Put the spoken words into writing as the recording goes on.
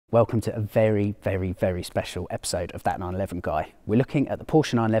Welcome to a very, very, very special episode of That 911 Guy. We're looking at the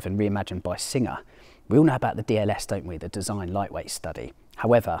Porsche 911 reimagined by Singer. We all know about the DLS, don't we? The Design Lightweight Study.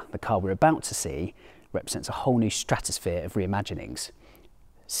 However, the car we're about to see represents a whole new stratosphere of reimaginings.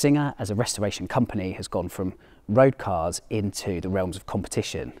 Singer, as a restoration company, has gone from road cars into the realms of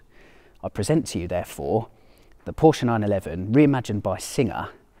competition. I present to you, therefore, the Porsche 911 reimagined by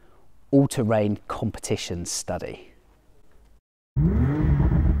Singer all-terrain competition study.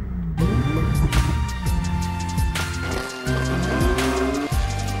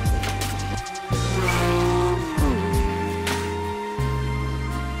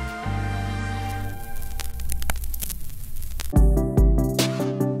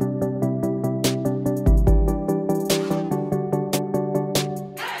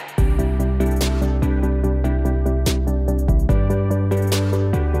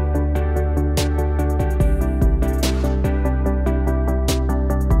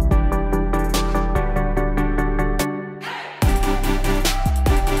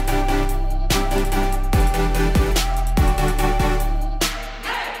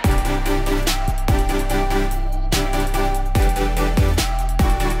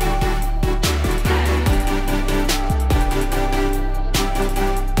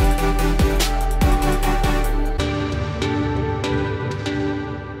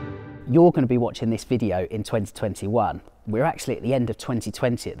 You're going to be watching this video in 2021. We're actually at the end of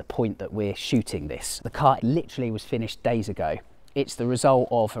 2020 at the point that we're shooting this. The car literally was finished days ago. It's the result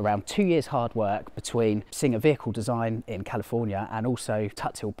of around 2 years hard work between Singer Vehicle Design in California and also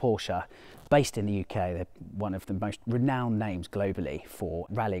Tuthill Porsche, based in the UK. They're one of the most renowned names globally for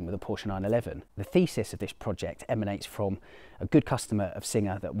rallying with a Porsche 911. The thesis of this project emanates from a good customer of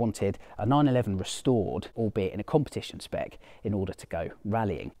Singer that wanted a 911 restored, albeit in a competition spec, in order to go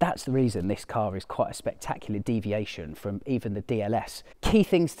rallying. That's the reason this car is quite a spectacular deviation from even the DLS. Key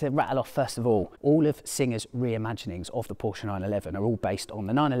things to rattle off first of all of Singer's reimaginings of the Porsche 911 are all based on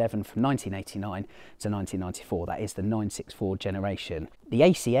the 911 from 1989 to 1994. That is the 964 generation. The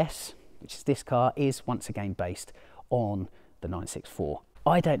ACS, which is this car, is once again based on the 964.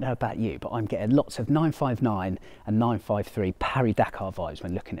 I don't know about you, but I'm getting lots of 959 and 953 Paris-Dakar vibes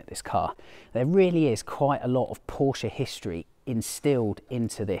when looking at this car. There really is quite a lot of Porsche history instilled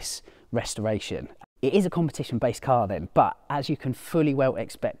into this restoration. It is a competition-based car then, but as you can fully well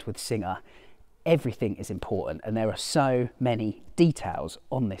expect with Singer, everything is important and there are so many details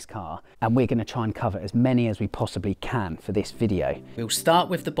on this car, and we're going to try and cover as many as we possibly can for this video. We'll start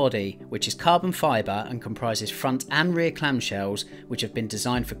with the body, which is carbon fibre and comprises front and rear clamshells which have been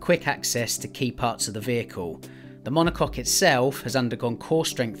designed for quick access to key parts of the vehicle. The monocoque itself has undergone core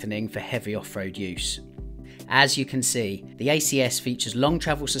strengthening for heavy off-road use. As you can see, the ACS features long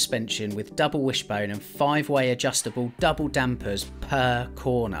travel suspension with double wishbone and 5-way adjustable double dampers per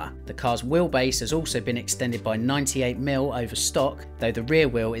corner. The car's wheelbase has also been extended by 98mm over stock, though the rear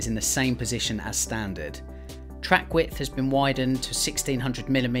wheel is in the same position as standard. Track width has been widened to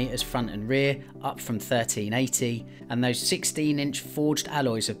 1600mm front and rear, up from 1380, and those 16-inch forged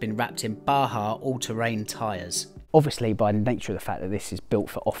alloys have been wrapped in Baja all-terrain tyres. Obviously, by the nature of the fact that this is built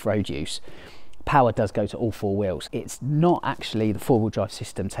for off-road use, power does go to all four wheels. It's not actually the four-wheel drive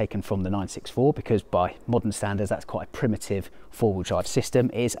system taken from the 964, because by modern standards that's quite a primitive four-wheel drive system.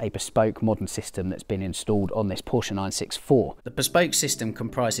 It is a bespoke modern system that's been installed on this Porsche 964. The bespoke system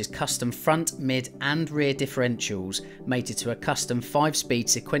comprises custom front, mid and rear differentials mated to a custom 5-speed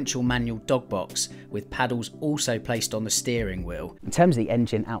sequential manual dogbox, with paddles also placed on the steering wheel. In terms of the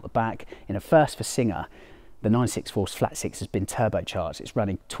engine out the back, in a first for Singer, the 964's flat 6 has been turbocharged. It's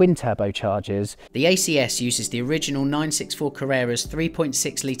running twin turbochargers. The ACS uses the original 964 Carrera's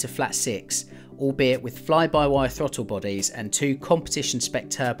 3.6 litre flat 6, albeit with fly-by-wire throttle bodies and 2 competition-spec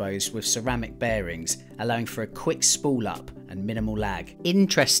turbos with ceramic bearings, allowing for a quick spool up and minimal lag.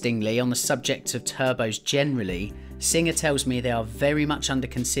 Interestingly, on the subject of turbos generally, Singer tells me they are very much under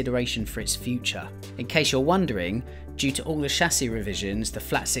consideration for its future. In case you're wondering, due to all the chassis revisions, the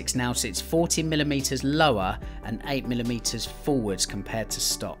flat 6 now sits 40mm lower and 8mm forwards compared to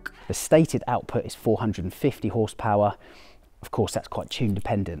stock. The stated output is 450 horsepower. Of course, that's quite tune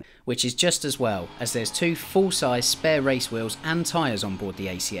dependent. Which is just as well, as there's 2 full-size spare race wheels and tyres on board the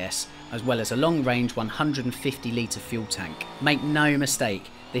ACS, as well as a long-range 150 litre fuel tank. Make no mistake,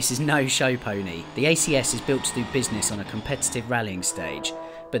 this is no show pony. The ACS is built to do business on a competitive rallying stage,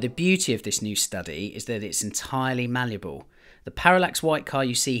 but the beauty of this new study is that it's entirely malleable. The Parallax white car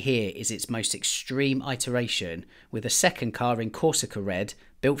you see here is its most extreme iteration, with a second car in Corsica red,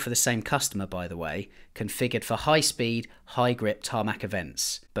 built for the same customer by the way, configured for high speed, high grip tarmac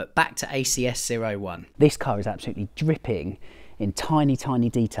events. But back to ACS 01. This car is absolutely dripping in tiny, tiny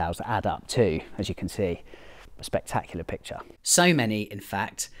details that add up to, as you can see, a spectacular picture. So many, in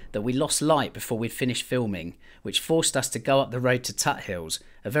fact, that we lost light before we'd finished filming, which forced us to go up the road to Tuthill's,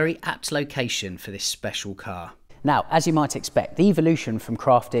 a very apt location for this special car. Now, as you might expect, the evolution from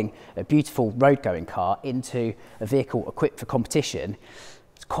crafting a beautiful road-going car into a vehicle equipped for competition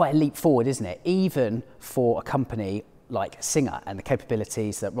is quite a leap forward, isn't it? Even for a company like Singer and the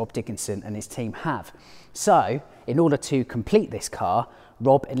capabilities that Rob Dickinson and his team have. So, in order to complete this car,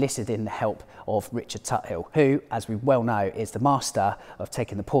 Rob enlisted in the help of Richard Tuthill, who, as we well know, is the master of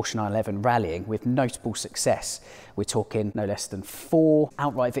taking the Porsche 911 rallying with notable success. We're talking no less than 4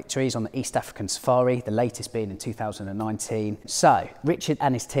 outright victories on the East African Safari, the latest being in 2019. So, Richard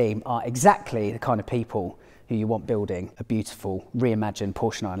and his team are exactly the kind of people who you want building a beautiful, reimagined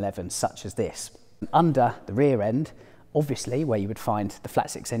Porsche 911 such as this. Under the rear end, obviously, where you would find the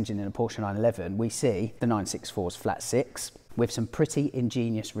flat 6 engine in a Porsche 911, we see the 964's flat 6 with some pretty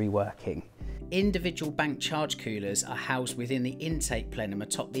ingenious reworking. Individual bank charge coolers are housed within the intake plenum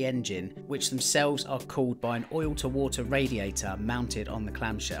atop the engine, which themselves are cooled by an oil-to-water radiator mounted on the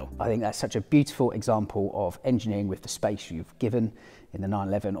clamshell. I think that's such a beautiful example of engineering with the space you've given in the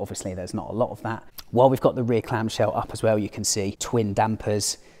 911. Obviously, there's not a lot of that. While we've got the rear clamshell up as well, you can see twin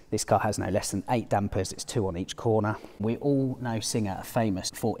dampers. This car has no less than 8 dampers, it's 2 on each corner. We all know Singer are famous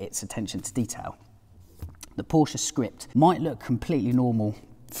for its attention to detail. The Porsche script might look completely normal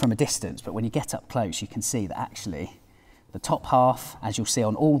from a distance, but when you get up close, you can see that actually the top half, as you'll see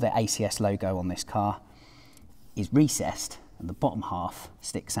on all the ACS logo on this car, is recessed and the bottom half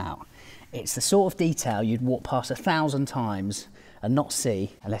sticks out. It's the sort of detail you'd walk past 1,000 times and not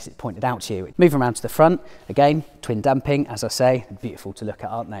see unless it's pointed out to you. Moving around to the front, again, twin damping, as I say, beautiful to look at,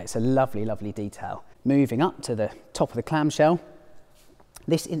 aren't they? It's a lovely, lovely detail. Moving up to the top of the clamshell,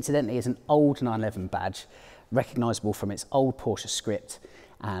 this incidentally is an old 911 badge, recognisable from its old Porsche script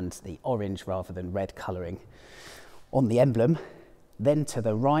and the orange rather than red colouring on the emblem. Then to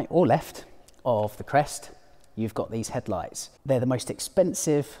the right or left of the crest, you've got these headlights. They're the most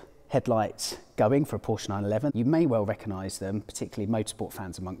expensive headlights going for a Porsche 911. You may well recognise them, particularly motorsport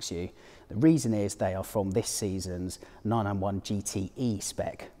fans amongst you. The reason is they are from this season's 991 GTE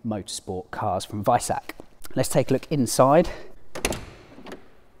spec motorsport cars from Weissach. Let's take a look inside.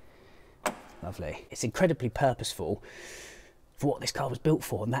 Lovely. It's incredibly purposeful for what this car was built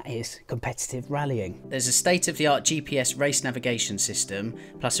for, and that is competitive rallying. There's a state-of-the-art GPS race navigation system,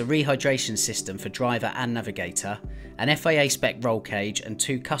 plus a rehydration system for driver and navigator, an FIA spec roll cage and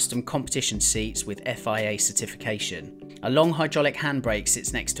 2 custom competition seats with FIA certification. A long hydraulic handbrake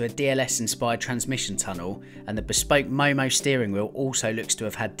sits next to a DLS-inspired transmission tunnel, and the bespoke Momo steering wheel also looks to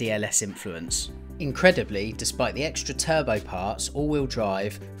have had DLS influence. Incredibly, despite the extra turbo parts, all-wheel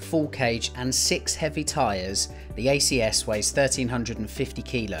drive, full cage and 6 heavy tyres, the ACS weighs 1,350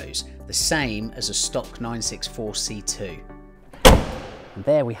 kilos, the same as a stock 964 C2. And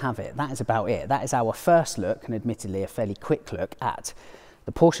there we have it, that is about it. That is our first look, and admittedly a fairly quick look, at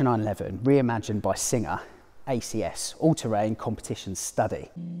the Porsche 911 reimagined by Singer ACS, all-terrain competition study.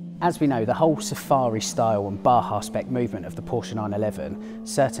 As we know, the whole safari style and Baja spec movement of the Porsche 911,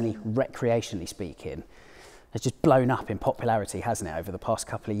 certainly recreationally speaking, has just blown up in popularity, hasn't it, over the past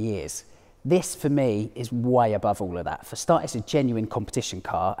couple of years. This, for me, is way above all of that. For starters, it's a genuine competition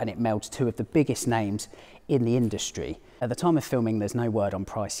car, and it melds 2 of the biggest names in the industry. At the time of filming, there's no word on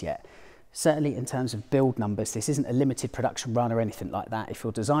price yet. Certainly in terms of build numbers, this isn't a limited production run or anything like that. If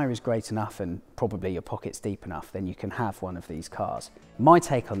your desire is great enough and probably your pocket's deep enough, then you can have one of these cars. My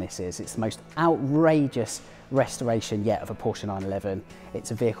take on this is it's the most outrageous restoration yet of a Porsche 911.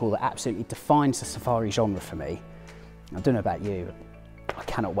 It's a vehicle that absolutely defines the safari genre for me. I don't know about you, I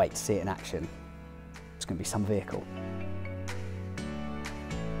cannot wait to see it in action. It's going to be some vehicle.